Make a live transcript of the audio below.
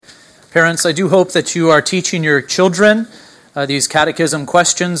Parents, I do hope that you are teaching your children these catechism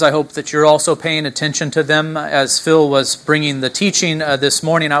questions. I hope that you're also paying attention to them. As Phil was bringing the teaching this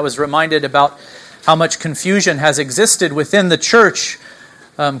morning, I was reminded about how much confusion has existed within the church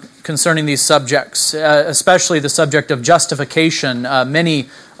concerning these subjects, especially the subject of justification. Many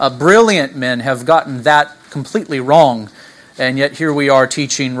brilliant men have gotten that completely wrong, and yet here we are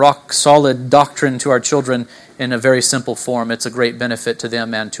teaching rock-solid doctrine to our children in a very simple form. It's a great benefit to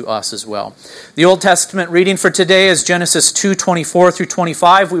them and to us as well. The Old Testament reading for today is Genesis 2:24 through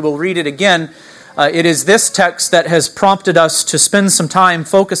 25. We will read it again. It is this text that has prompted us to spend some time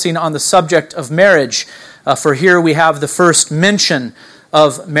focusing on the subject of marriage. For here we have the first mention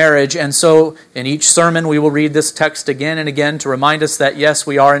of marriage. And so in each sermon we will read this text again and again to remind us that yes,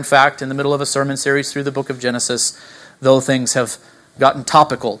 we are in fact in the middle of a sermon series through the book of Genesis, though things have gotten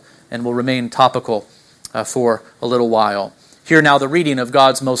topical and will remain topical for a little while. Hear now the reading of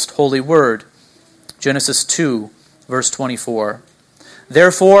God's most holy word. Genesis 2, verse 24.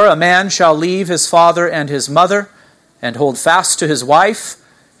 Therefore a man shall leave his father and his mother, and hold fast to his wife,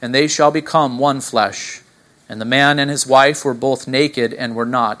 and they shall become one flesh. And the man and his wife were both naked and were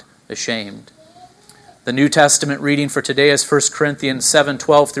not ashamed. The New Testament reading for today is 1 Corinthians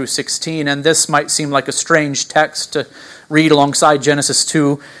 7:12 through 16, and this might seem like a strange text to read alongside Genesis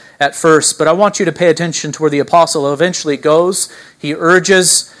 2 at first, but I want you to pay attention to where the apostle eventually goes. He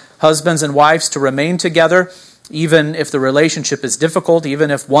urges husbands and wives to remain together, even if the relationship is difficult,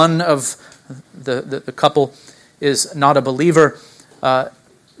 even if one of the couple is not a believer,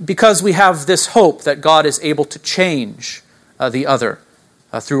 because we have this hope that God is able to change the other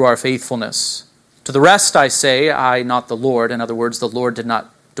through our faithfulness. To the rest I say, I, not the Lord. In other words, the Lord did not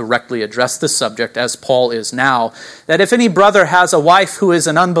directly address this subject as Paul is now, that if any brother has a wife who is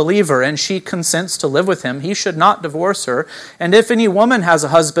an unbeliever and she consents to live with him, he should not divorce her. And if any woman has a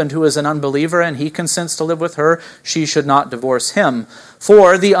husband who is an unbeliever and he consents to live with her, she should not divorce him.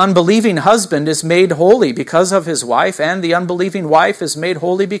 For the unbelieving husband is made holy because of his wife, and the unbelieving wife is made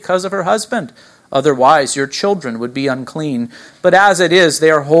holy because of her husband. Otherwise your children would be unclean, but as it is,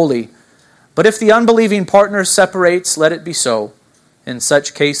 they are holy. But if the unbelieving partner separates, let it be so. In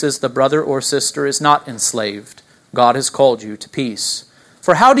such cases, the brother or sister is not enslaved. God has called you to peace.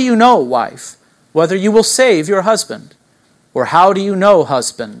 For how do you know, wife, whether you will save your husband? Or how do you know,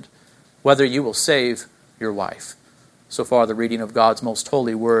 husband, whether you will save your wife? So far, the reading of God's most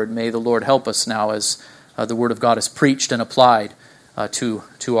holy word. May the Lord help us now as the word of God is preached and applied to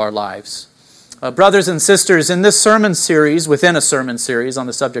our lives. Brothers and sisters, in this sermon series, within a sermon series on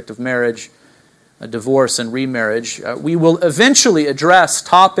the subject of marriage, divorce and remarriage, we will eventually address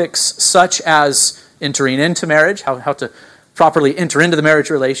topics such as entering into marriage, how to properly enter into the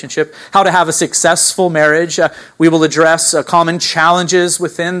marriage relationship, how to have a successful marriage. We will address common challenges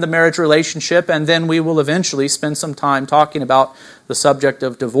within the marriage relationship, and then we will eventually spend some time talking about the subject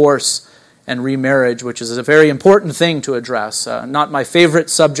of divorce and remarriage, which is a very important thing to address. Not my favorite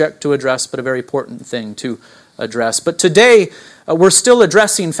subject to address, but a very important thing to address. But today, we're still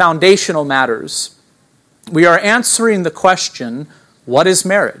addressing foundational matters. We are answering the question, what is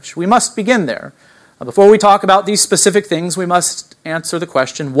marriage? We must begin there. Before we talk about these specific things, we must answer the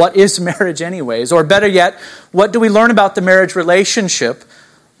question, what is marriage anyways? Or better yet, what do we learn about the marriage relationship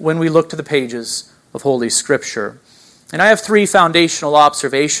when we look to the pages of Holy Scripture? And I have three foundational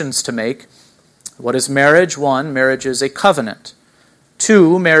observations to make. What is marriage? 1, marriage is a covenant.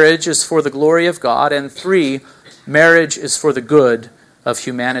 2, marriage is for the glory of God. And 3, marriage is for the good of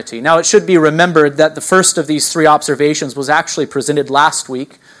humanity. Now, it should be remembered that the first of these three observations was actually presented last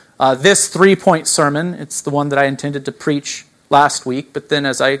week. This 3-point sermon, it's the one that I intended to preach last week, but then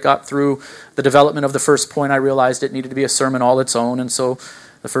as I got through the development of the first point, I realized it needed to be a sermon all its own, and so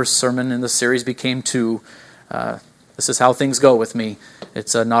the first sermon in the series became 2. This is how things go with me.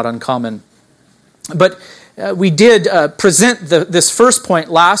 It's not uncommon. But we did present this first point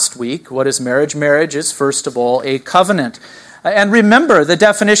last week. What is marriage? Marriage is, first of all, a covenant. And remember the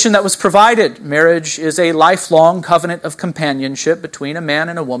definition that was provided. Marriage is a lifelong covenant of companionship between a man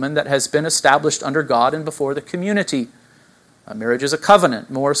and a woman that has been established under God and before the community. Marriage is a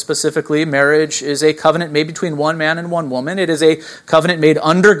covenant. More specifically, marriage is a covenant made between one man and one woman. It is a covenant made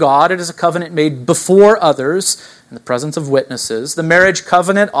under God. It is a covenant made before others in the presence of witnesses. The marriage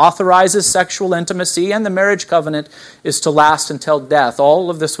covenant authorizes sexual intimacy, and the marriage covenant is to last until death. All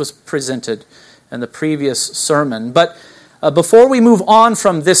of this was presented in the previous sermon. But before we move on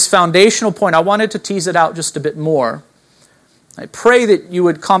from this foundational point, I wanted to tease it out just a bit more. I pray that you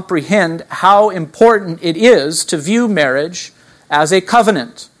would comprehend how important it is to view marriage as a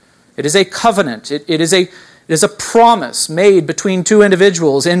covenant. It is a covenant. It is It is a promise made between two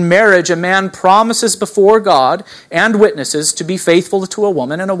individuals. In marriage, a man promises before God and witnesses to be faithful to a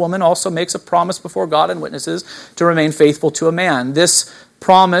woman, and a woman also makes a promise before God and witnesses to remain faithful to a man. This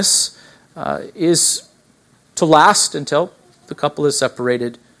promise is to last until the couple is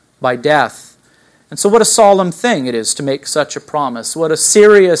separated by death. And so what a solemn thing it is to make such a promise. What a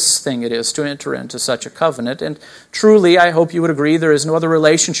serious thing it is to enter into such a covenant. And truly, I hope you would agree, there is no other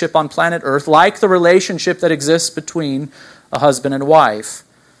relationship on planet Earth like the relationship that exists between a husband and wife.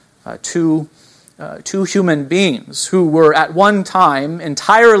 Two human beings who were at one time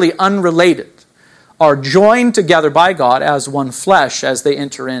entirely unrelated are joined together by God as one flesh as they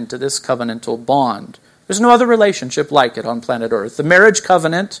enter into this covenantal bond. There's no other relationship like it on planet Earth. The marriage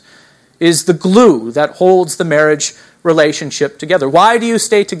covenant is the glue that holds the marriage relationship together. Why do you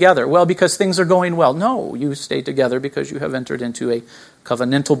stay together? Well, because things are going well. No, you stay together because you have entered into a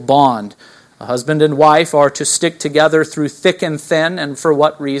covenantal bond. A husband and wife are to stick together through thick and thin, and for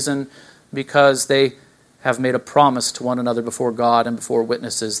what reason? Because they have made a promise to one another before God and before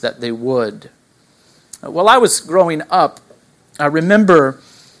witnesses that they would. While I was growing up, I remember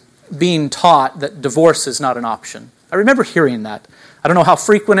being taught that divorce is not an option. I remember hearing that. I don't know how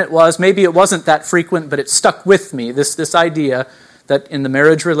frequent it was. Maybe it wasn't that frequent, but it stuck with me, this idea that in the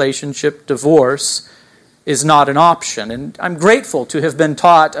marriage relationship, divorce is not an option. And I'm grateful to have been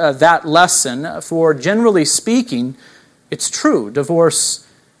taught that lesson, for generally speaking, it's true. Divorce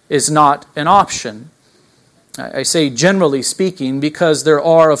is not an option. I say generally speaking because there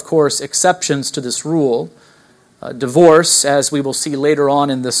are, of course, exceptions to this rule. Divorce, as we will see later on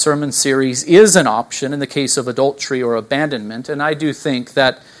in this sermon series, is an option in the case of adultery or abandonment. And I do think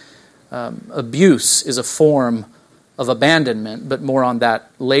that abuse is a form of abandonment, but more on that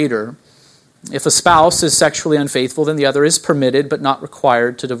later. If a spouse is sexually unfaithful, then the other is permitted but not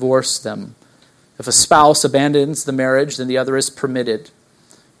required to divorce them. If a spouse abandons the marriage, then the other is permitted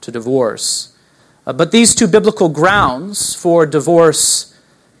to divorce. But these two biblical grounds for divorce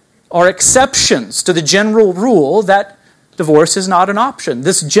are exceptions to the general rule that divorce is not an option.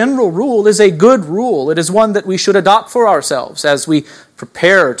 This general rule is a good rule. It is one that we should adopt for ourselves as we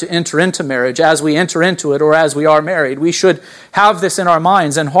prepare to enter into marriage, as we enter into it, or as we are married. We should have this in our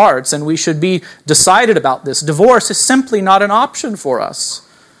minds and hearts, and we should be decided about this. Divorce is simply not an option for us.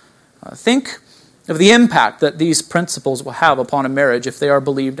 Think of the impact that these principles will have upon a marriage if they are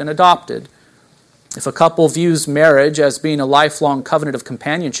believed and adopted. If a couple views marriage as being a lifelong covenant of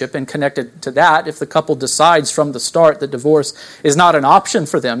companionship, and connected to that, if the couple decides from the start that divorce is not an option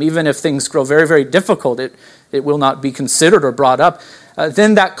for them, even if things grow very, very difficult, it will not be considered or brought up,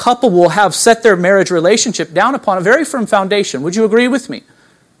 then that couple will have set their marriage relationship down upon a very firm foundation. Would you agree with me?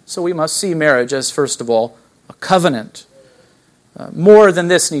 So we must see marriage as, first of all, a covenant. More than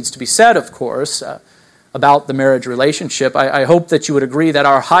this needs to be said, of course, about the marriage relationship. I hope that you would agree that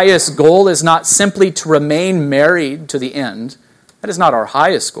our highest goal is not simply to remain married to the end. That is not our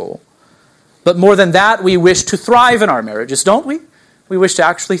highest goal. But more than that, we wish to thrive in our marriages, don't we? We wish to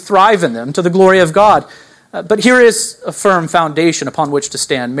actually thrive in them to the glory of God. But here is a firm foundation upon which to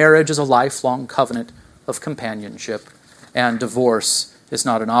stand. Marriage is a lifelong covenant of companionship, and divorce is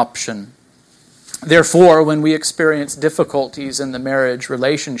not an option. Therefore, when we experience difficulties in the marriage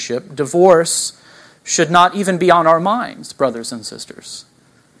relationship, divorce should not even be on our minds, brothers and sisters.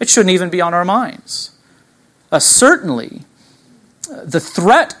 It shouldn't even be on our minds. Certainly, the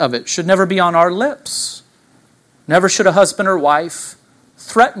threat of it should never be on our lips. Never should a husband or wife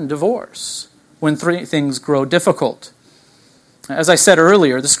threaten divorce when things grow difficult. As I said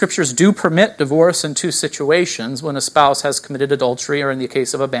earlier, the Scriptures do permit divorce in two situations: when a spouse has committed adultery, or in the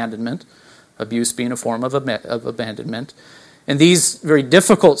case of abandonment, abuse being a form of abandonment. In these very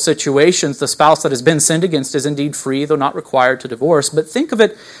difficult situations, the spouse that has been sinned against is indeed free, though not required to divorce. But think of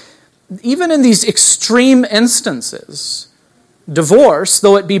it, even in these extreme instances, divorce,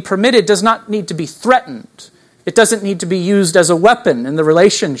 though it be permitted, does not need to be threatened. It doesn't need to be used as a weapon in the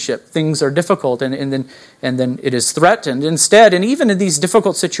relationship. Things are difficult and then it is threatened. Instead, and even in these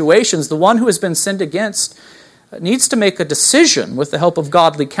difficult situations, the one who has been sinned against needs to make a decision with the help of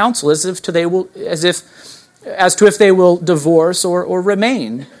godly counsel as to if they will divorce or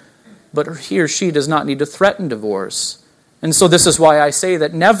remain. But he or she does not need to threaten divorce. And so this is why I say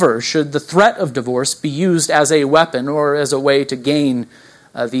that never should the threat of divorce be used as a weapon or as a way to gain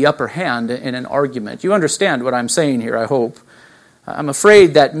the upper hand in an argument. You understand what I'm saying here, I hope. I'm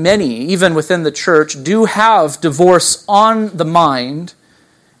afraid that many, even within the church, do have divorce on the mind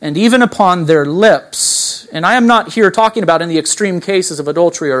and even upon their lips. And I am not here talking about in the extreme cases of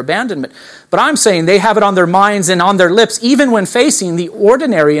adultery or abandonment, but I'm saying they have it on their minds and on their lips, even when facing the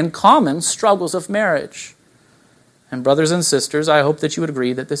ordinary and common struggles of marriage. And brothers and sisters, I hope that you would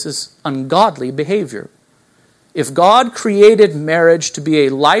agree that this is ungodly behavior. If God created marriage to be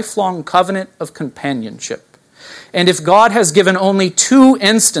a lifelong covenant of companionship, and if God has given only 2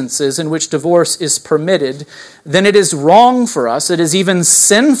 instances in which divorce is permitted, then it is wrong for us, it is even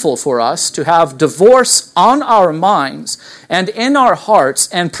sinful for us to have divorce on our minds and in our hearts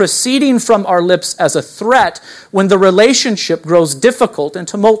and proceeding from our lips as a threat when the relationship grows difficult and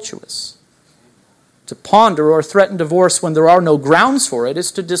tumultuous. To ponder or threaten divorce when there are no grounds for it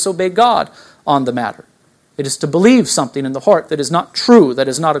is to disobey God on the matter. It is to believe something in the heart that is not true, that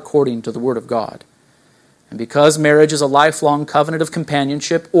is not according to the Word of God. And because marriage is a lifelong covenant of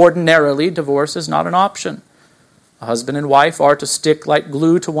companionship, ordinarily divorce is not an option. A husband and wife are to stick like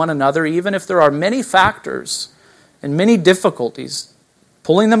glue to one another, even if there are many factors and many difficulties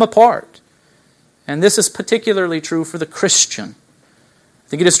pulling them apart. And this is particularly true for the Christian. I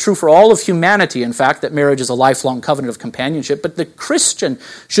think it is true for all of humanity, in fact, that marriage is a lifelong covenant of companionship, but the Christian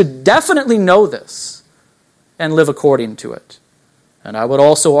should definitely know this and live according to it. And I would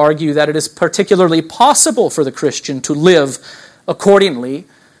also argue that it is particularly possible for the Christian to live accordingly,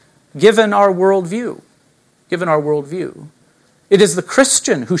 given our worldview. Given our worldview. It is the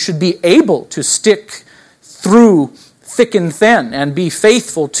Christian who should be able to stick through thick and thin and be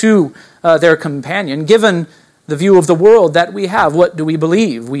faithful to their companion, given the view of the world that we have. What do we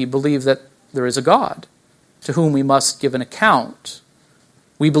believe? We believe that there is a God to whom we must give an account.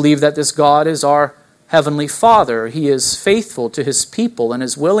 We believe that this God is our Heavenly Father. He is faithful to His people and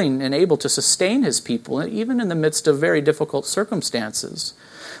is willing and able to sustain His people, even in the midst of very difficult circumstances.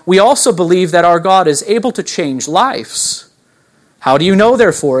 We also believe that our God is able to change lives. How do you know,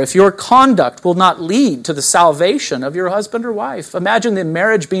 therefore, if your conduct will not lead to the salvation of your husband or wife? Imagine the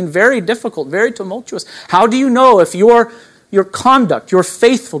marriage being very difficult, very tumultuous. How do you know if your conduct, your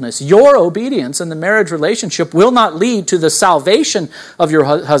faithfulness, your obedience in the marriage relationship will not lead to the salvation of your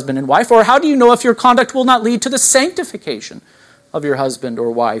husband and wife? Or how do you know if your conduct will not lead to the sanctification of your husband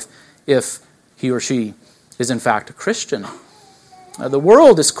or wife if he or she is in fact a Christian? The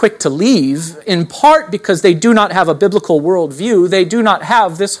world is quick to leave, in part because they do not have a biblical worldview. They do not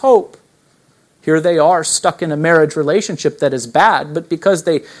have this hope. Here they are stuck in a marriage relationship that is bad, but because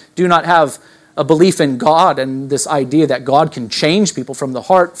they do not have a belief in God and this idea that God can change people from the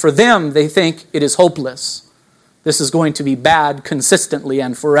heart, for them, they think it is hopeless. This is going to be bad consistently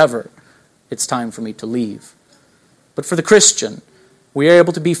and forever. It's time for me to leave. But for the Christian, we are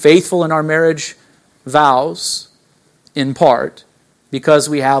able to be faithful in our marriage vows, in part, because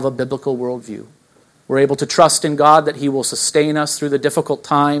we have a biblical worldview. We're able to trust in God that He will sustain us through the difficult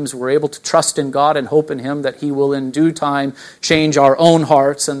times. We're able to trust in God and hope in Him that He will in due time change our own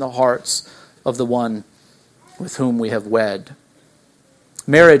hearts and the hearts of the one with whom we have wed.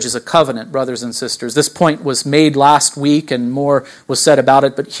 Marriage is a covenant, brothers and sisters. This point was made last week and more was said about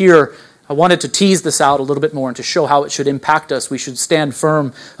it, but here I wanted to tease this out a little bit more and to show how it should impact us. We should stand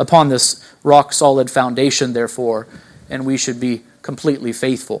firm upon this rock-solid foundation, therefore, and we should be completely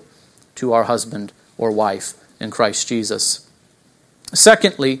faithful to our husband or wife in Christ Jesus.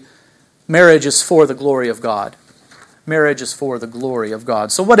 Secondly, marriage is for the glory of God. Marriage is for the glory of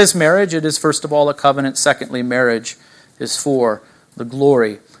God. So what is marriage? It is first of all a covenant. Secondly, marriage is for the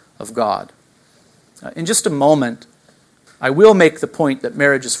glory of God. In just a moment, I will make the point that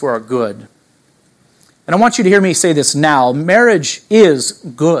marriage is for our good. And I want you to hear me say this now. Marriage is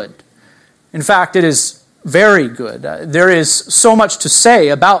good. In fact, it is very good. There is so much to say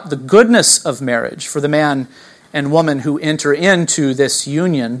about the goodness of marriage for the man and woman who enter into this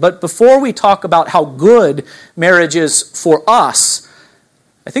union. But before we talk about how good marriage is for us,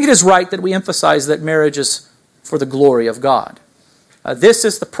 I think it is right that we emphasize that marriage is for the glory of God. This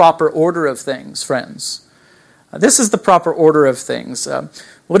is the proper order of things, friends. This is the proper order of things.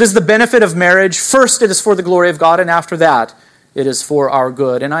 What is the benefit of marriage? First, it is for the glory of God, and after that, it is for our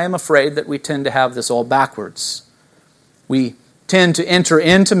good. And I am afraid that we tend to have this all backwards. We tend to enter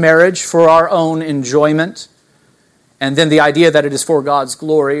into marriage for our own enjoyment, and then the idea that it is for God's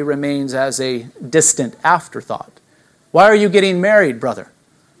glory remains as a distant afterthought. Why are you getting married, brother?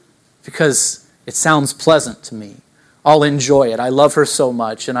 Because it sounds pleasant to me. I'll enjoy it. I love her so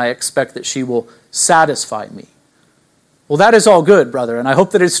much, and I expect that she will satisfy me. Well, that is all good, brother, and I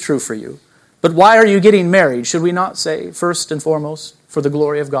hope that it's true for you. But why are you getting married? Should we not say, first and foremost, for the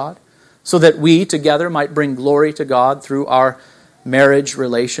glory of God? So that we together might bring glory to God through our marriage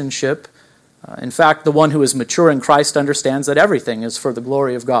relationship. In fact, the one who is mature in Christ understands that everything is for the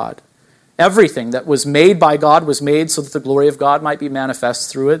glory of God. Everything that was made by God was made so that the glory of God might be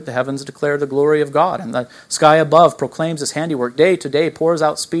manifest through it. The heavens declare the glory of God, and the sky above proclaims His handiwork. Day to day pours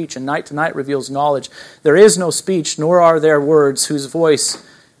out speech, and night to night reveals knowledge. There is no speech, nor are there words whose voice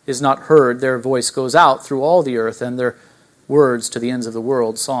is not heard. Their voice goes out through all the earth, and their words to the ends of the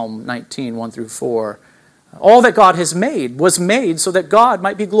world. Psalm 19, 1 through 4. All that God has made was made so that God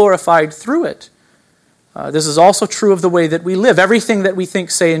might be glorified through it. This is also true of the way that we live. Everything that we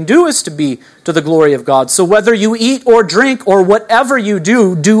think, say, and do is to be to the glory of God. So whether you eat or drink or whatever you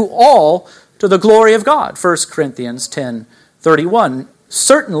do, do all to the glory of God. 1 Corinthians 10:31.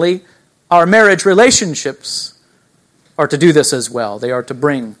 Certainly, our marriage relationships are to do this as well. They are to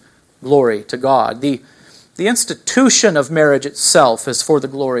bring glory to God. The institution of marriage itself is for the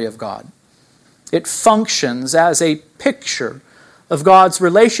glory of God. It functions as a picture of God's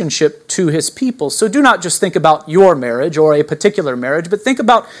relationship to His people. So do not just think about your marriage or a particular marriage, but think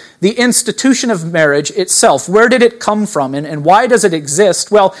about the institution of marriage itself. Where did it come from and why does it exist?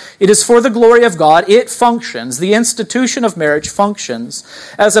 Well, it is for the glory of God. It functions. The institution of marriage functions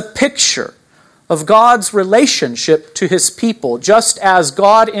as a picture of God's relationship to His people. Just as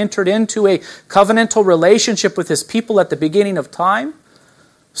God entered into a covenantal relationship with His people at the beginning of time,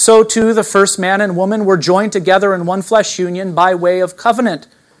 so too the first man and woman were joined together in one flesh union by way of covenant.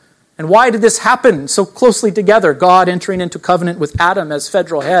 And why did this happen so closely together? God entering into covenant with Adam as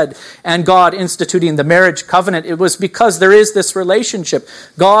federal head and God instituting the marriage covenant. It was because there is this relationship,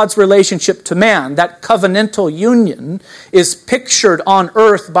 God's relationship to man. That covenantal union is pictured on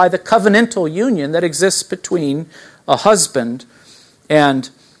earth by the covenantal union that exists between a husband and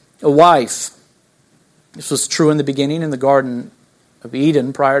a wife. This was true in the beginning in the Garden of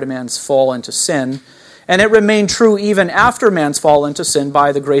Eden prior to man's fall into sin. And it remained true even after man's fall into sin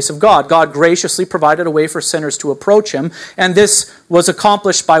by the grace of God. God graciously provided a way for sinners to approach Him, and this was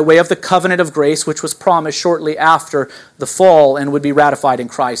accomplished by way of the covenant of grace, which was promised shortly after the fall and would be ratified in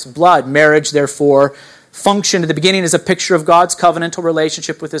Christ's blood. Marriage, therefore, functioned at the beginning as a picture of God's covenantal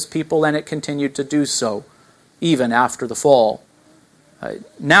relationship with His people, and it continued to do so even after the fall.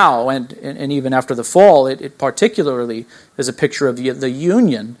 Now, and even after the fall, it particularly is a picture of the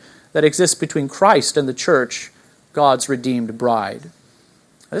union that exists between Christ and the church, God's redeemed bride.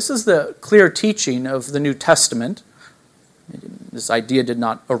 This is the clear teaching of the New Testament. This idea did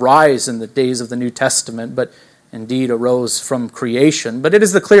not arise in the days of the New Testament, but indeed arose from creation. But it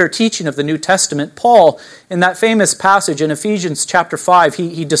is the clear teaching of the New Testament. Paul, in that famous passage in Ephesians chapter 5,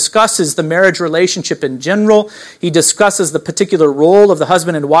 he discusses the marriage relationship in general. He discusses the particular role of the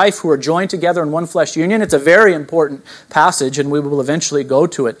husband and wife who are joined together in one flesh union. It's a very important passage, and we will eventually go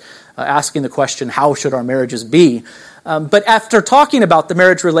to it, asking the question, how should our marriages be? But after talking about the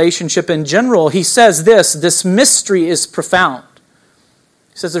marriage relationship in general, he says this mystery is profound.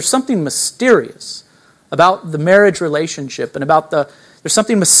 He says there's something mysterious about the marriage relationship and there's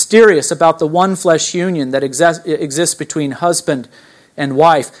something mysterious about the one flesh union that exists between husband and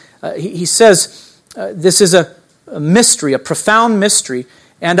wife. He says this is a mystery, a profound mystery,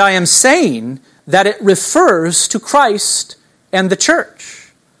 and I am saying that it refers to Christ and the church.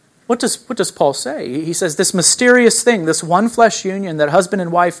 What does Paul say? He says this mysterious thing, this one flesh union that husband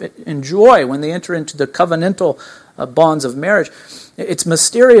and wife enjoy when they enter into the covenantal bonds of marriage, it's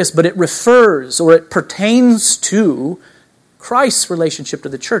mysterious, but it refers or it pertains to Christ's relationship to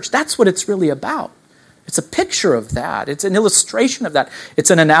the church. That's what it's really about. It's a picture of that. It's an illustration of that. It's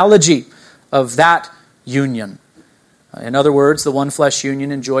an analogy of that union. In other words, the one flesh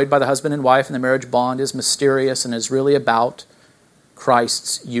union enjoyed by the husband and wife in the marriage bond is mysterious and is really about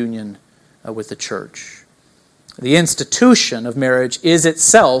Christ's union with the church. The institution of marriage is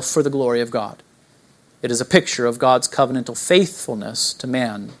itself for the glory of God. It is a picture of God's covenantal faithfulness to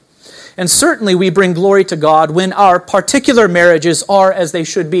man. And certainly we bring glory to God when our particular marriages are as they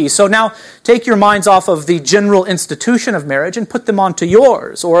should be. So now take your minds off of the general institution of marriage and put them onto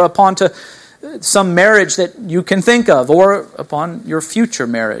yours or upon to some marriage that you can think of or upon your future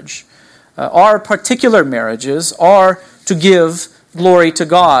marriage. Our particular marriages are to give glory to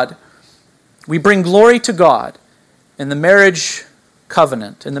God. We bring glory to God in the marriage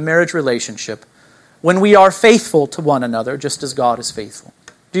covenant, in the marriage relationship, when we are faithful to one another, just as God is faithful.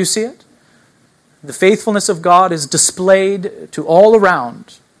 Do you see it? The faithfulness of God is displayed to all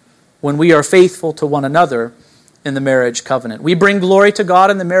around when we are faithful to one another in the marriage covenant. We bring glory to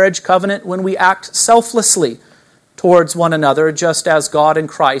God in the marriage covenant when we act selflessly towards one another, just as God in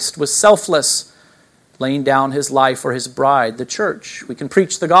Christ was selfless, laying down His life for His bride, the church. We can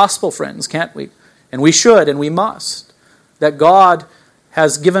preach the gospel, friends, can't we? And we should, and we must. That God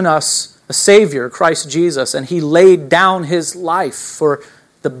has given us a Savior, Christ Jesus, and He laid down His life for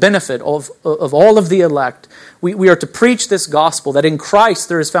the benefit of all of the elect. We are to preach this gospel, that in Christ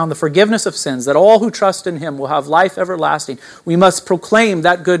there is found the forgiveness of sins, that all who trust in Him will have life everlasting. We must proclaim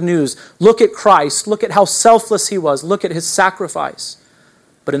that good news. Look at Christ. Look at how selfless He was. Look at His sacrifice.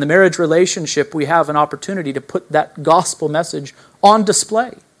 But in the marriage relationship, we have an opportunity to put that gospel message on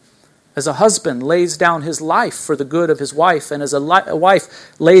display. As a husband lays down his life for the good of his wife, and as a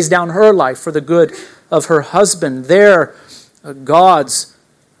wife lays down her life for the good of her husband, there God's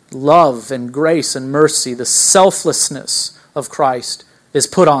love and grace and mercy, the selflessness of Christ, is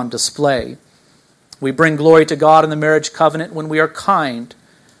put on display. We bring glory to God in the marriage covenant when we are kind,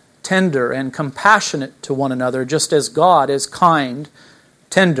 tender, and compassionate to one another, just as God is kind,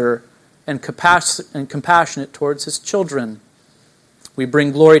 tender, and compassionate towards His children. We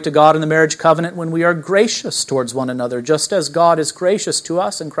bring glory to God in the marriage covenant when we are gracious towards one another, just as God is gracious to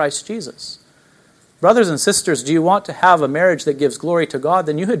us in Christ Jesus. Brothers and sisters, do you want to have a marriage that gives glory to God?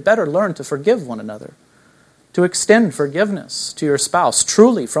 Then you had better learn to forgive one another, to extend forgiveness to your spouse,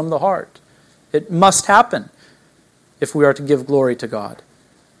 truly from the heart. It must happen if we are to give glory to God.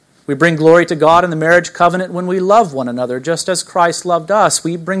 We bring glory to God in the marriage covenant when we love one another, just as Christ loved us.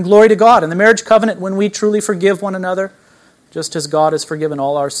 We bring glory to God in the marriage covenant when we truly forgive one another, just as God has forgiven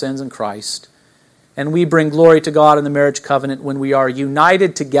all our sins in Christ. And we bring glory to God in the marriage covenant when we are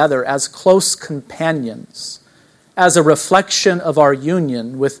united together as close companions, as a reflection of our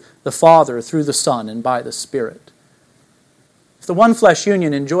union with the Father through the Son and by the Spirit. If the one flesh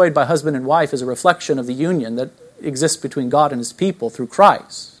union enjoyed by husband and wife is a reflection of the union that exists between God and His people through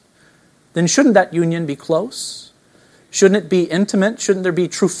Christ, then shouldn't that union be close? Shouldn't it be intimate? Shouldn't there be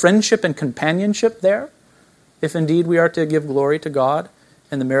true friendship and companionship there? If indeed we are to give glory to God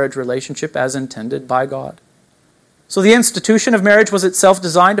in the marriage relationship as intended by God. So the institution of marriage was itself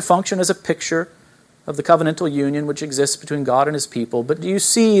designed to function as a picture of the covenantal union which exists between God and His people. But do you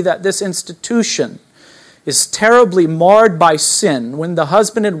see that this institution is terribly marred by sin when the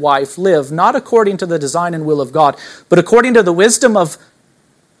husband and wife live not according to the design and will of God, but according to the wisdom of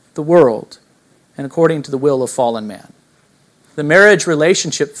the world and according to the will of fallen man? The marriage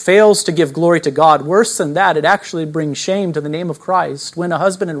relationship fails to give glory to God. Worse than that, it actually brings shame to the name of Christ when a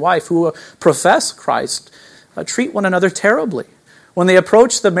husband and wife who profess Christ treat one another terribly. When they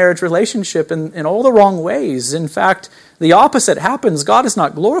approach the marriage relationship in all the wrong ways. In fact, the opposite happens. God is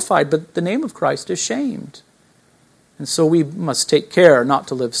not glorified, but the name of Christ is shamed. And so we must take care not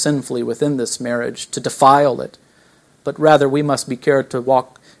to live sinfully within this marriage, to defile it, but rather we must be careful to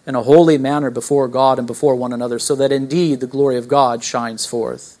walk in a holy manner before God and before one another, so that indeed the glory of God shines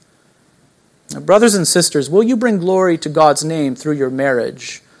forth. Now, brothers and sisters, will you bring glory to God's name through your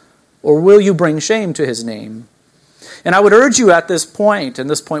marriage, or will you bring shame to His name? And I would urge you at this point, and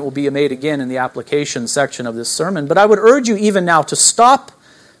this point will be made again in the application section of this sermon, but I would urge you even now to stop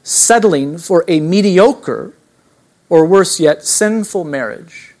settling for a mediocre, or worse yet, sinful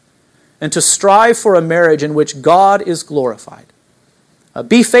marriage, and to strive for a marriage in which God is glorified.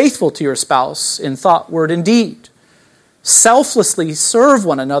 Be faithful to your spouse in thought, word, and deed. Selflessly serve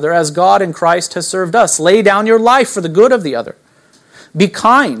one another as God in Christ has served us. Lay down your life for the good of the other. Be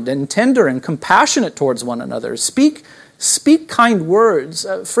kind and tender and compassionate towards one another. Speak kind words.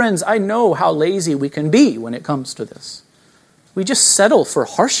 Friends, I know how lazy we can be when it comes to this. We just settle for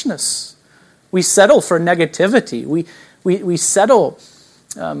harshness. We settle for negativity. We settle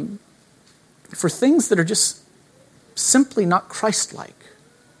for things that are just simply not Christ-like.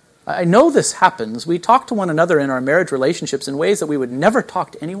 I know this happens. We talk to one another in our marriage relationships in ways that we would never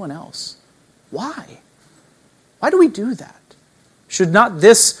talk to anyone else. Why? Why do we do that? Should not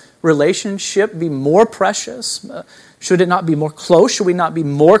this relationship be more precious? Should it not be more close? Should we not be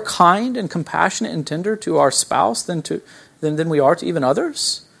more kind and compassionate and tender to our spouse than we are to even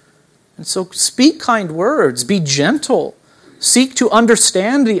others? And so speak kind words. Be gentle. Seek to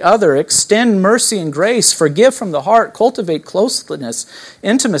understand the other, extend mercy and grace, forgive from the heart, cultivate closeness,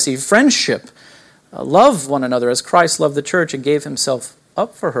 intimacy, friendship. Love one another as Christ loved the church and gave Himself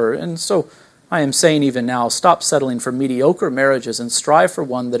up for her. And so I am saying even now, stop settling for mediocre marriages and strive for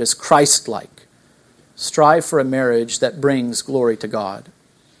one that is Christ-like. Strive for a marriage that brings glory to God.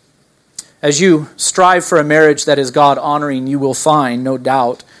 As you strive for a marriage that is God-honoring, you will find, no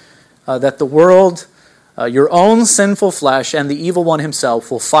doubt, that the world, your own sinful flesh, and the evil one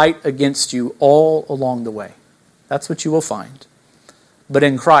himself will fight against you all along the way. That's what you will find. But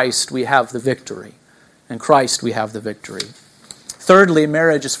in Christ we have the victory. In Christ we have the victory. Thirdly,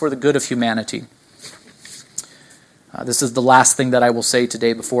 marriage is for the good of humanity. This is the last thing that I will say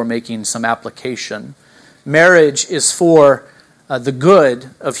today before making some application. Marriage is for the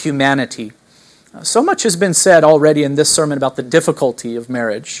good of humanity. So much has been said already in this sermon about the difficulty of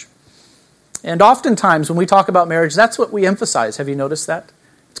marriage. And oftentimes when we talk about marriage, that's what we emphasize. Have you noticed that?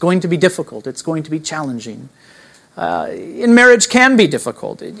 It's going to be difficult. It's going to be challenging. In marriage can be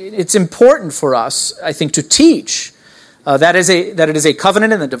difficult. It's important for us, I think, to teach that it is a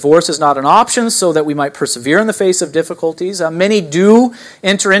covenant and that divorce is not an option so that we might persevere in the face of difficulties. Many do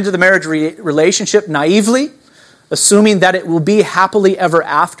enter into the marriage relationship naively, assuming that it will be happily ever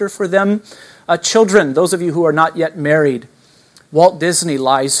after for them. Children, those of you who are not yet married, Walt Disney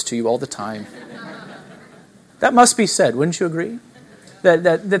lies to you all the time. That must be said, wouldn't you agree?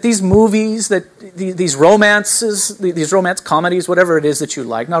 That these movies, that these romances, these romance comedies, whatever it is that you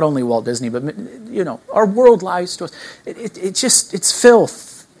like, not only Walt Disney, but our world lies to us. It's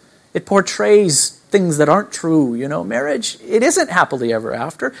filth. It portrays things that aren't true. Marriage, it isn't happily ever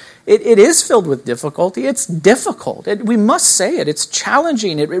after. It is filled with difficulty. It's difficult. We must say it. It's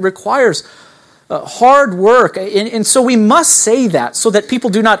challenging. It requires hard work. And so we must say that so that people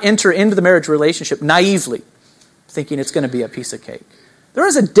do not enter into the marriage relationship naively, thinking it's going to be a piece of cake. There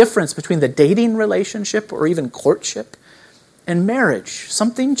is a difference between the dating relationship or even courtship and marriage.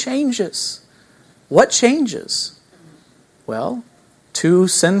 Something changes. What changes? Well, two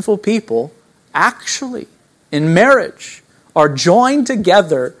sinful people actually, in marriage, are joined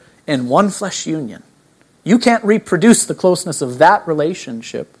together in one flesh union. You can't reproduce the closeness of that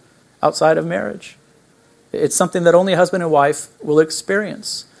relationship outside of marriage. It's something that only husband and wife will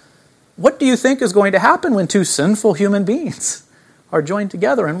experience. What do you think is going to happen when two sinful human beings are joined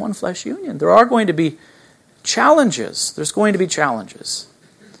together in one flesh union? There are going to be challenges. There's going to be challenges.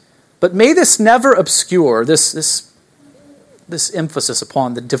 But may this never obscure this emphasis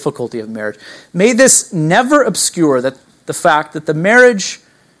upon the difficulty of marriage. May this never obscure the fact that the marriage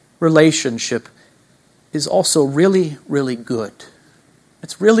relationship is also really, really good.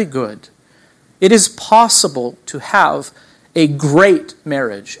 It's really good. It is possible to have a great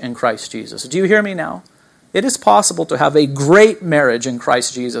marriage in Christ Jesus. Do you hear me now? It is possible to have a great marriage in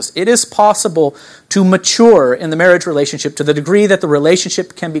Christ Jesus. It is possible to mature in the marriage relationship to the degree that the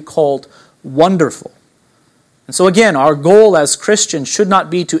relationship can be called wonderful. And so again, our goal as Christians should not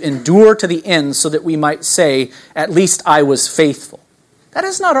be to endure to the end so that we might say, at least I was faithful. That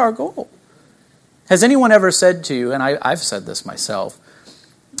is not our goal. Has anyone ever said to you, and I've said this myself,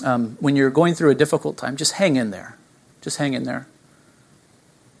 when you're going through a difficult time, just hang in there. Just hang in there.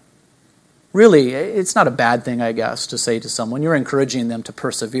 Really, it's not a bad thing, I guess, to say to someone, you're encouraging them to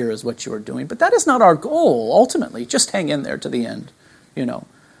persevere is what you are doing. But that is not our goal, ultimately. Just hang in there to the end.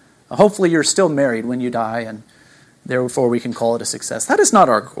 Hopefully you're still married when you die, and therefore we can call it a success. That is not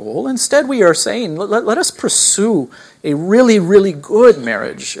our goal. Instead, we are saying, let us pursue a really, really good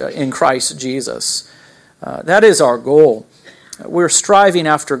marriage in Christ Jesus. That is our goal. We're striving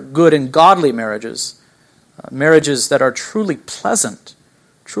after good and godly marriages, marriages that are truly pleasant,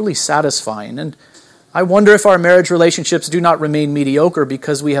 truly satisfying. And I wonder if our marriage relationships do not remain mediocre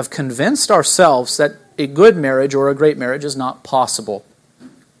because we have convinced ourselves that a good marriage or a great marriage is not possible.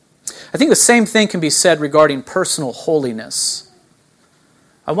 I think the same thing can be said regarding personal holiness.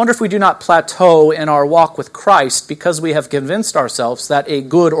 I wonder if we do not plateau in our walk with Christ because we have convinced ourselves that a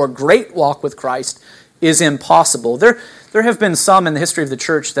good or great walk with Christ is impossible. There have been some in the history of the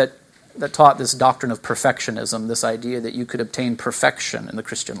church that taught this doctrine of perfectionism, this idea that you could obtain perfection in the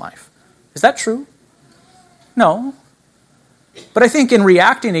Christian life. Is that true? No. But I think in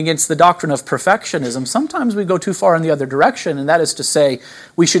reacting against the doctrine of perfectionism, sometimes we go too far in the other direction, and that is to say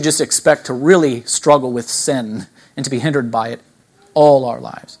we should just expect to really struggle with sin and to be hindered by it all our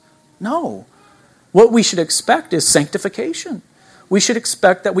lives. No. What we should expect is sanctification. We should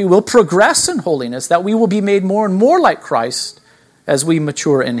expect that we will progress in holiness, that we will be made more and more like Christ as we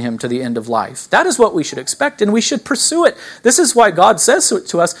mature in Him to the end of life. That is what we should expect, and we should pursue it. This is why God says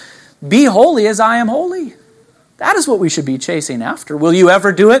to us, be holy as I am holy. That is what we should be chasing after. Will you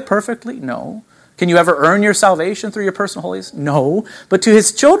ever do it perfectly? No. Can you ever earn your salvation through your personal holiness? No. But to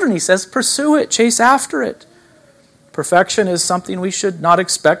His children, He says, pursue it, chase after it. Perfection is something we should not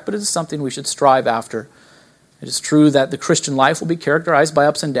expect, but it is something we should strive after. It is true that the Christian life will be characterized by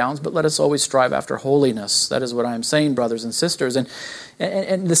ups and downs, but let us always strive after holiness. That is what I am saying, brothers and sisters. And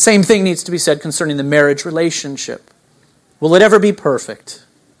the same thing needs to be said concerning the marriage relationship. Will it ever be perfect?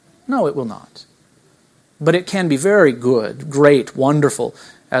 No, it will not. But it can be very good, great, wonderful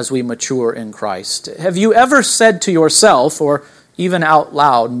as we mature in Christ. Have you ever said to yourself, or even out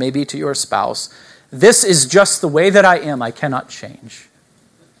loud, maybe to your spouse, this is just the way that I am, I cannot change?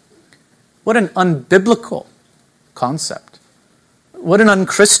 What an unbiblical concept. What an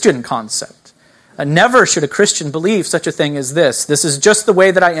unchristian concept. Never should a Christian believe such a thing as this. This is just the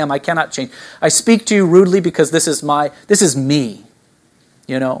way that I am. I cannot change. I speak to you rudely because this is me.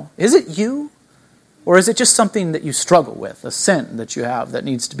 Is it you? Or is it just something that you struggle with, a sin that you have that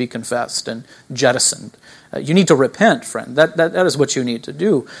needs to be confessed and jettisoned? You need to repent, friend. That is what you need to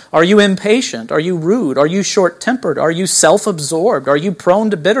do. Are you impatient? Are you rude? Are you short-tempered? Are you self-absorbed? Are you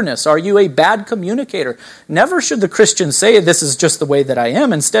prone to bitterness? Are you a bad communicator? Never should the Christian say, this is just the way that I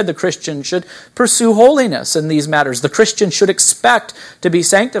am. Instead, the Christian should pursue holiness in these matters. The Christian should expect to be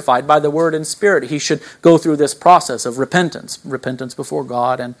sanctified by the Word and Spirit. He should go through this process of repentance before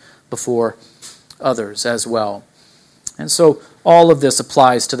God and before others as well. And so all of this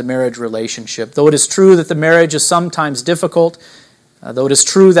applies to the marriage relationship. Though it is true that the marriage is sometimes difficult, though it is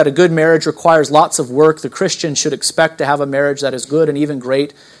true that a good marriage requires lots of work, the Christian should expect to have a marriage that is good and even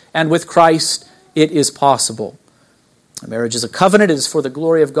great. And with Christ, it is possible. A marriage is a covenant. It is for the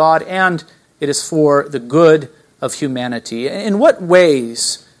glory of God, and it is for the good of humanity. In what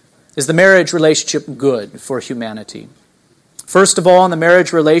ways is the marriage relationship good for humanity? First of all, in the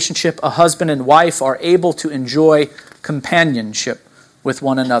marriage relationship, a husband and wife are able to enjoy companionship with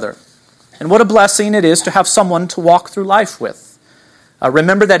one another. And what a blessing it is to have someone to walk through life with.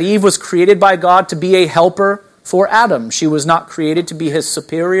 Remember that Eve was created by God to be a helper for Adam. She was not created to be his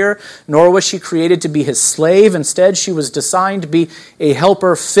superior, nor was she created to be his slave. Instead, she was designed to be a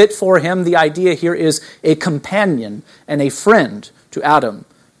helper fit for him. The idea here is a companion and a friend to Adam.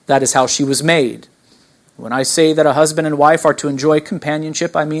 That is how she was made. When I say that a husband and wife are to enjoy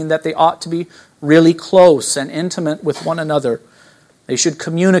companionship, I mean that they ought to be really close and intimate with one another. They should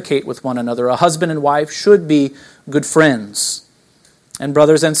communicate with one another. A husband and wife should be good friends. And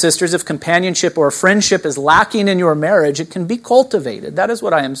brothers and sisters, if companionship or friendship is lacking in your marriage, it can be cultivated. That is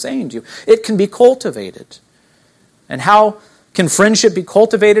what I am saying to you. It can be cultivated. And how can friendship be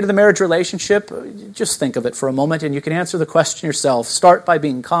cultivated in the marriage relationship? Just think of it for a moment and you can answer the question yourself. Start by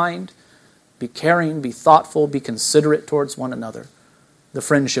being kind. Be caring, be thoughtful, be considerate towards one another. The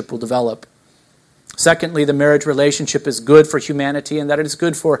friendship will develop. Secondly, the marriage relationship is good for humanity and that it is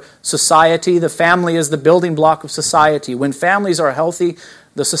good for society. The family is the building block of society. When families are healthy,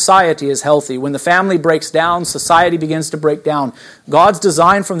 the society is healthy. When the family breaks down, society begins to break down. God's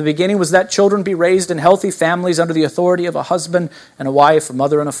design from the beginning was that children be raised in healthy families under the authority of a husband and a wife, a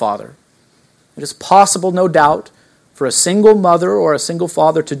mother and a father. It is possible, no doubt, for a single mother or a single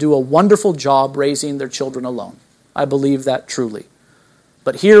father to do a wonderful job raising their children alone. I believe that truly.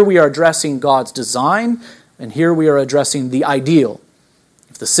 But here we are addressing God's design, and here we are addressing the ideal.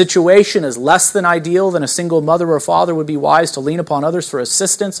 If the situation is less than ideal, then a single mother or father would be wise to lean upon others for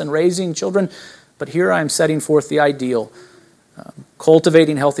assistance in raising children. But here I am setting forth the ideal.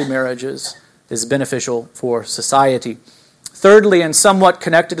 Cultivating healthy marriages is beneficial for society. Thirdly, and somewhat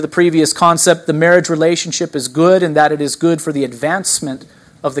connected to the previous concept, the marriage relationship is good in that it is good for the advancement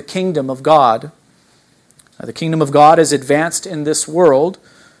of the kingdom of God. The kingdom of God is advanced in this world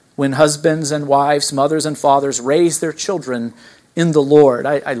when husbands and wives, mothers and fathers raise their children in the Lord.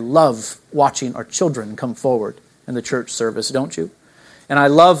 I love watching our children come forward in the church service, don't you? And I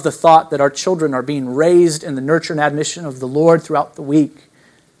love the thought that our children are being raised in the nurture and admonition of the Lord throughout the week.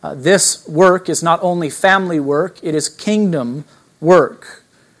 This work is not only family work, it is kingdom work.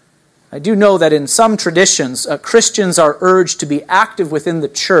 I do know that in some traditions, Christians are urged to be active within the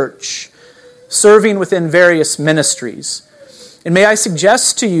church, serving within various ministries. And may I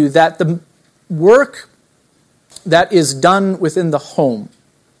suggest to you that the work that is done within the home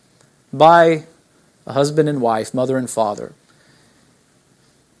by a husband and wife, mother and father,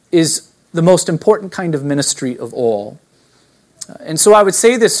 is the most important kind of ministry of all. And so I would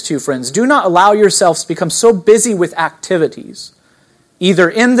say this to you, friends, do not allow yourselves to become so busy with activities, either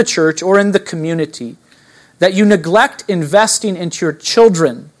in the church or in the community, that you neglect investing into your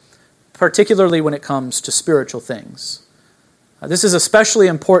children, particularly when it comes to spiritual things. This is especially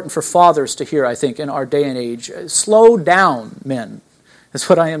important for fathers to hear, I think, in our day and age. Slow down, men, is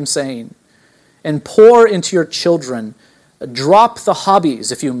what I am saying, and pour into your children. Drop the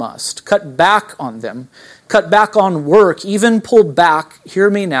hobbies if you must. Cut back on them. Cut back on work. Even pull back,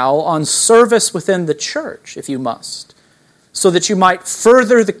 hear me now, on service within the church if you must, so that you might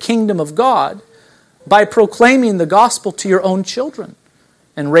further the kingdom of God by proclaiming the gospel to your own children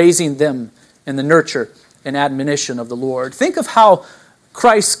and raising them in the nurture and admonition of the Lord. Think of how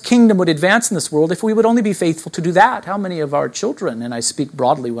Christ's kingdom would advance in this world if we would only be faithful to do that. How many of our children, and I speak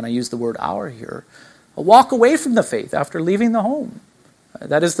broadly when I use the word our here, walk away from the faith after leaving the home?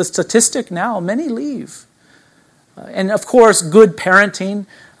 That is the statistic now. Many leave. And of course, good parenting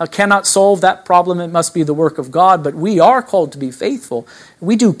cannot solve that problem. It must be the work of God. But we are called to be faithful.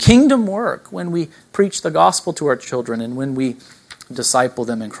 We do kingdom work when we preach the gospel to our children and when we disciple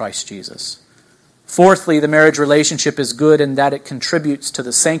them in Christ Jesus. Fourthly, the marriage relationship is good in that it contributes to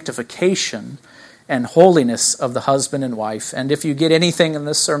the sanctification and holiness of the husband and wife. And if you get anything in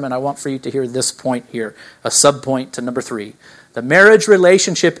this sermon, I want for you to hear this point here, a subpoint to number 3. The marriage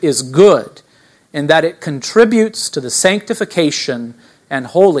relationship is good in that it contributes to the sanctification and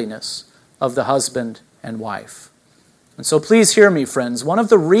holiness of the husband and wife. And so please hear me, friends. One of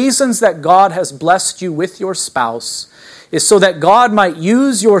the reasons that God has blessed you with your spouse is so that God might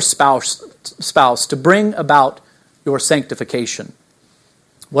use your spouse to bring about your sanctification.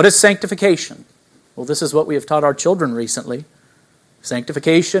 What is sanctification? Well, this is what we have taught our children recently.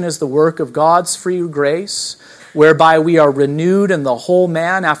 Sanctification is the work of God's free grace, whereby we are renewed in the whole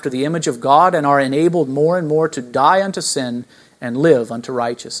man after the image of God and are enabled more and more to die unto sin and live unto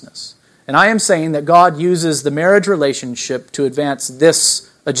righteousness. And I am saying that God uses the marriage relationship to advance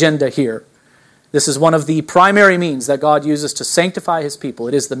this agenda here. This is one of the primary means that God uses to sanctify His people.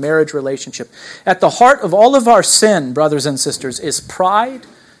 It is the marriage relationship. At the heart of all of our sin, brothers and sisters, is pride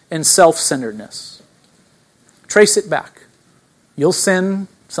and self-centeredness. Trace it back. You'll sin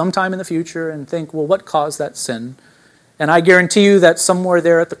sometime in the future and think, well, what caused that sin? And I guarantee you that somewhere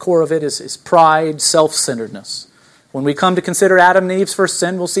there at the core of it is pride, self-centeredness. When we come to consider Adam and Eve's first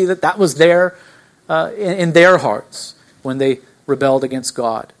sin, we'll see that that was there in their hearts when they rebelled against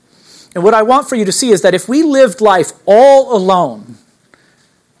God. And what I want for you to see is that if we lived life all alone,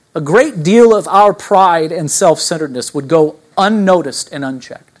 a great deal of our pride and self-centeredness would go unnoticed and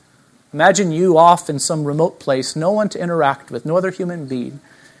unchecked. Imagine you off in some remote place, no one to interact with, no other human being.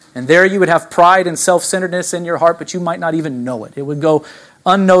 And there you would have pride and self-centeredness in your heart, but you might not even know it. It would go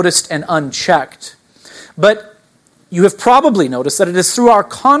unnoticed and unchecked. But you have probably noticed that it is through our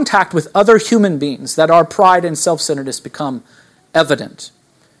contact with other human beings that our pride and self-centeredness become evident.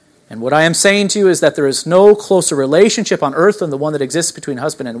 And what I am saying to you is that there is no closer relationship on earth than the one that exists between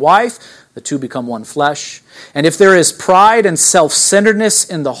husband and wife. The two become one flesh. And if there is pride and self-centeredness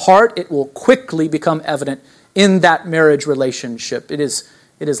in the heart, it will quickly become evident in that marriage relationship. It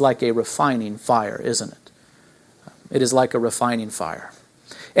is like a refining fire, isn't it? It is like a refining fire.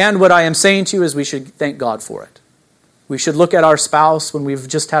 And what I am saying to you is we should thank God for it. We should look at our spouse when we've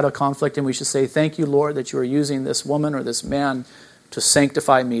just had a conflict and we should say, thank you, Lord, that you are using this woman or this man to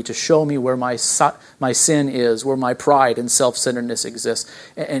sanctify me, to show me where my sin is, where my pride and self-centeredness exists,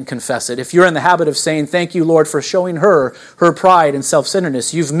 and confess it. If you're in the habit of saying, thank you, Lord, for showing her pride and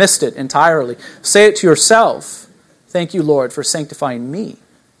self-centeredness, you've missed it entirely. Say it to yourself. Thank you, Lord, for sanctifying me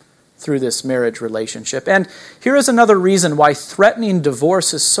through this marriage relationship. And here is another reason why threatening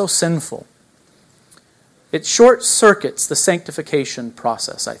divorce is so sinful. It short-circuits the sanctification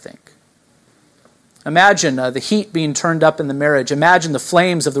process, I think. Imagine the heat being turned up in the marriage. Imagine the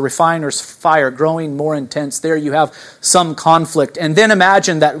flames of the refiner's fire growing more intense. There you have some conflict. And then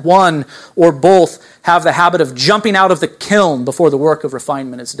imagine that one or both have the habit of jumping out of the kiln before the work of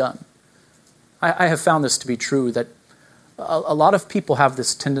refinement is done. I have found this to be true, that a lot of people have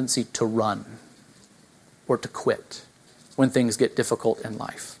this tendency to run or to quit when things get difficult in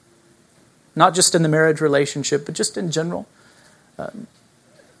life. Not just in the marriage relationship, but just in general.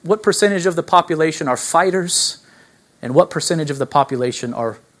 What percentage of the population are fighters, and what percentage of the population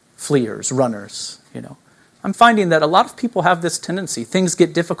are fleers, runners? I'm finding that a lot of people have this tendency. Things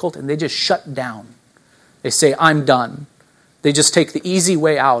get difficult and they just shut down. They say, I'm done. They just take the easy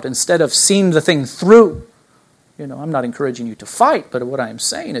way out instead of seeing the thing through. I'm not encouraging you to fight, but what I am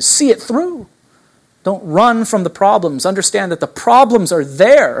saying is see it through. Don't run from the problems. Understand that the problems are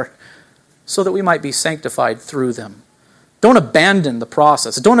there so that we might be sanctified through them. Don't abandon the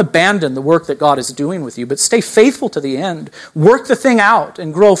process. Don't abandon the work that God is doing with you, but stay faithful to the end. Work the thing out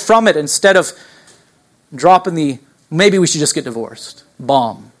and grow from it instead of dropping the, maybe we should just get divorced,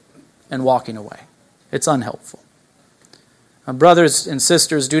 bomb, and walking away. It's unhelpful. Brothers and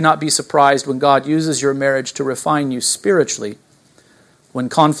sisters, do not be surprised when God uses your marriage to refine you spiritually. When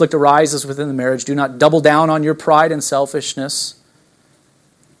conflict arises within the marriage, do not double down on your pride and selfishness,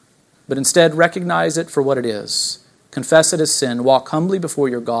 but instead recognize it for what it is. Confess it as sin, walk humbly before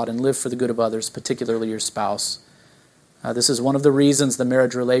your God, and live for the good of others, particularly your spouse. This is one of the reasons the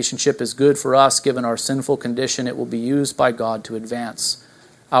marriage relationship is good for us. Given our sinful condition, it will be used by God to advance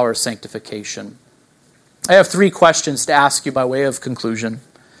our sanctification. I have 3 questions to ask you by way of conclusion.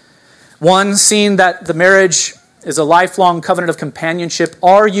 1, seeing that the marriage is a lifelong covenant of companionship,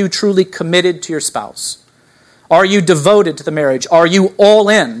 are you truly committed to your spouse? Are you devoted to the marriage? Are you all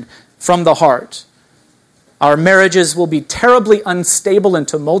in from the heart? Our marriages will be terribly unstable and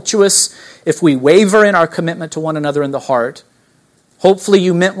tumultuous if we waver in our commitment to one another in the heart. Hopefully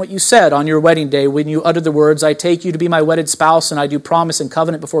you meant what you said on your wedding day when you uttered the words, "I take you to be my wedded spouse, and I do promise and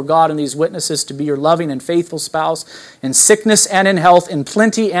covenant before God and these witnesses to be your loving and faithful spouse in sickness and in health, in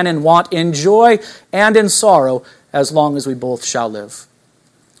plenty and in want, in joy and in sorrow, as long as we both shall live."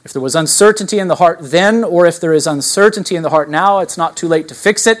 If there was uncertainty in the heart then, or if there is uncertainty in the heart now, it's not too late to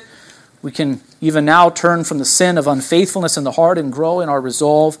fix it. We can even now turn from the sin of unfaithfulness in the heart and grow in our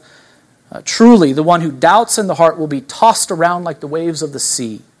resolve. Truly, the one who doubts in the heart will be tossed around like the waves of the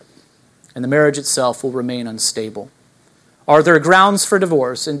sea, and the marriage itself will remain unstable. Are there grounds for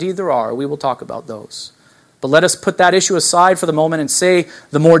divorce? Indeed there are. We will talk about those. But let us put that issue aside for the moment and say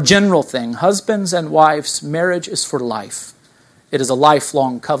the more general thing. Husbands and wives, marriage is for life. It is a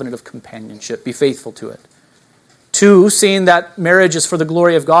lifelong covenant of companionship. Be faithful to it. 2, seeing that marriage is for the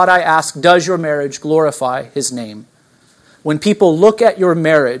glory of God, I ask, does your marriage glorify His name? When people look at your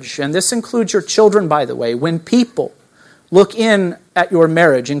marriage, and this includes your children, by the way, when people look in at your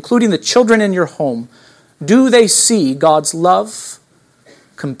marriage, including the children in your home, do they see God's love,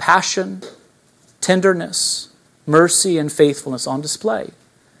 compassion, tenderness, mercy, and faithfulness on display?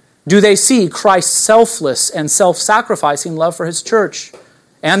 Do they see Christ's selfless and self-sacrificing love for His church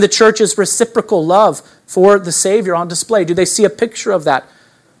and the church's reciprocal love for the Savior on display? Do they see a picture of that,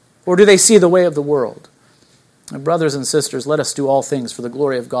 or do they see the way of the world? And brothers and sisters, let us do all things for the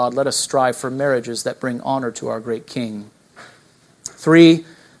glory of God. Let us strive for marriages that bring honor to our great King. 3,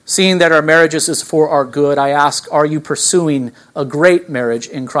 seeing that our marriages is for our good, I ask, are you pursuing a great marriage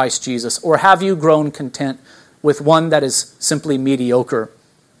in Christ Jesus, or have you grown content with one that is simply mediocre?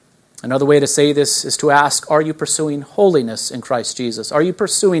 Another way to say this is to ask, are you pursuing holiness in Christ Jesus? Are you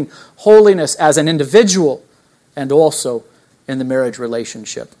pursuing holiness as an individual and also in the marriage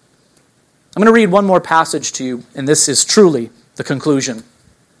relationship? I'm going to read one more passage to you, and this is truly the conclusion.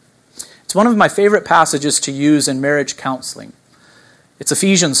 It's one of my favorite passages to use in marriage counseling. It's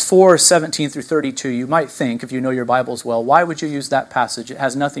Ephesians 4:17 through 32. You might think, if you know your Bibles well, why would you use that passage? It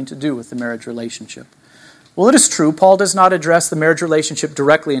has nothing to do with the marriage relationship. Well, it is true, Paul does not address the marriage relationship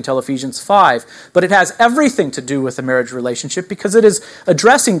directly until Ephesians 5, but it has everything to do with the marriage relationship because it is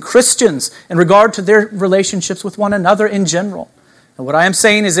addressing Christians in regard to their relationships with one another in general. And what I am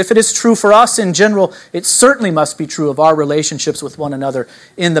saying is, if it is true for us in general, it certainly must be true of our relationships with one another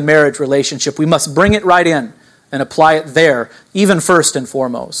in the marriage relationship. We must bring it right in and apply it there, even first and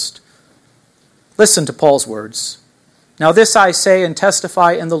foremost. Listen to Paul's words. Now this I say and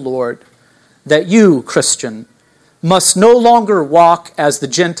testify in the Lord, that you, Christian, must no longer walk as the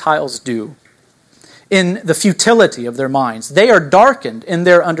Gentiles do, in the futility of their minds. They are darkened in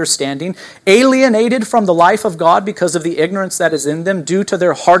their understanding, alienated from the life of God because of the ignorance that is in them due to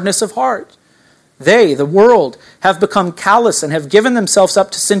their hardness of heart. They, the world, have become callous and have given themselves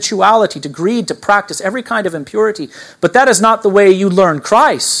up to sensuality, to greed, to practice every kind of impurity. But that is not the way you learn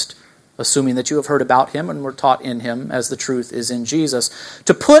Christ, assuming that you have heard about Him and were taught in Him as the truth is in Jesus.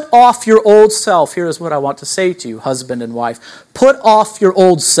 To put off your old self, here is what I want to say to you, husband and wife. Put off your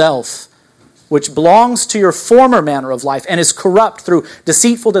old self, which belongs to your former manner of life and is corrupt through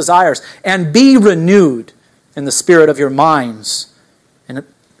deceitful desires, and be renewed in the spirit of your minds, and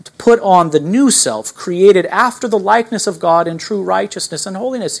to put on the new self, created after the likeness of God in true righteousness and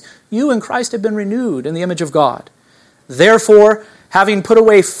holiness. You in Christ have been renewed in the image of God. Therefore, having put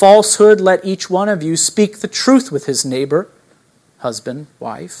away falsehood, let each one of you speak the truth with his neighbor, husband,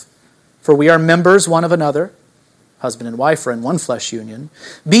 wife, for we are members one of another. Husband and wife are in one flesh union.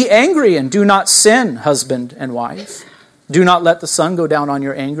 Be angry and do not sin, husband and wife. Do not let the sun go down on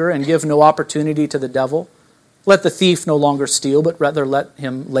your anger, and give no opportunity to the devil. Let the thief no longer steal, but rather let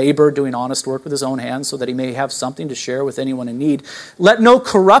him labor, doing honest work with his own hands, so that he may have something to share with anyone in need. Let no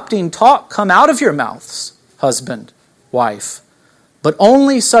corrupting talk come out of your mouths, husband, wife, but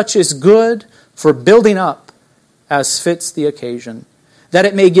only such is good for building up as fits the occasion, that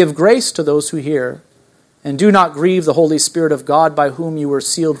it may give grace to those who hear. And do not grieve the Holy Spirit of God, by whom you were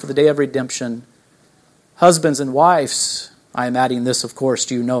sealed for the day of redemption. Husbands and wives, I am adding this, of course,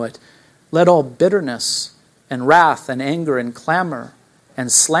 do you know it? Let all bitterness and wrath and anger and clamor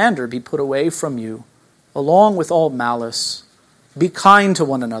and slander be put away from you, along with all malice. Be kind to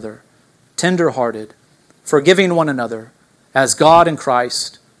one another, tender-hearted, forgiving one another, as God in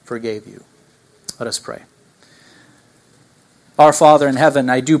Christ forgave you. Let us pray. Our Father in heaven,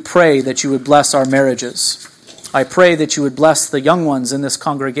 I do pray that you would bless our marriages. I pray that you would bless the young ones in this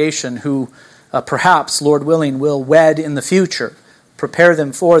congregation who perhaps, Lord willing, will wed in the future. Prepare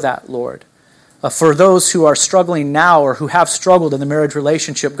them for that, Lord. For those who are struggling now or who have struggled in the marriage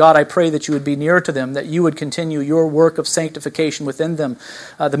relationship, God, I pray that you would be near to them, that you would continue your work of sanctification within them.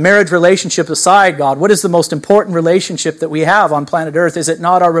 The marriage relationship aside, God, what is the most important relationship that we have on planet Earth? Is it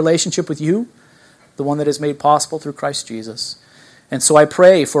not our relationship with you, the one that is made possible through Christ Jesus? And so I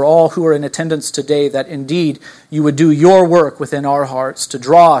pray for all who are in attendance today that indeed you would do your work within our hearts to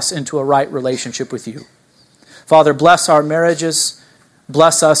draw us into a right relationship with you. Father, bless our marriages.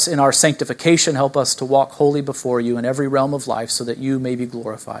 Bless us in our sanctification. Help us to walk holy before you in every realm of life so that you may be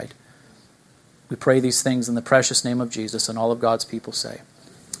glorified. We pray these things in the precious name of Jesus, and all of God's people say,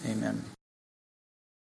 amen.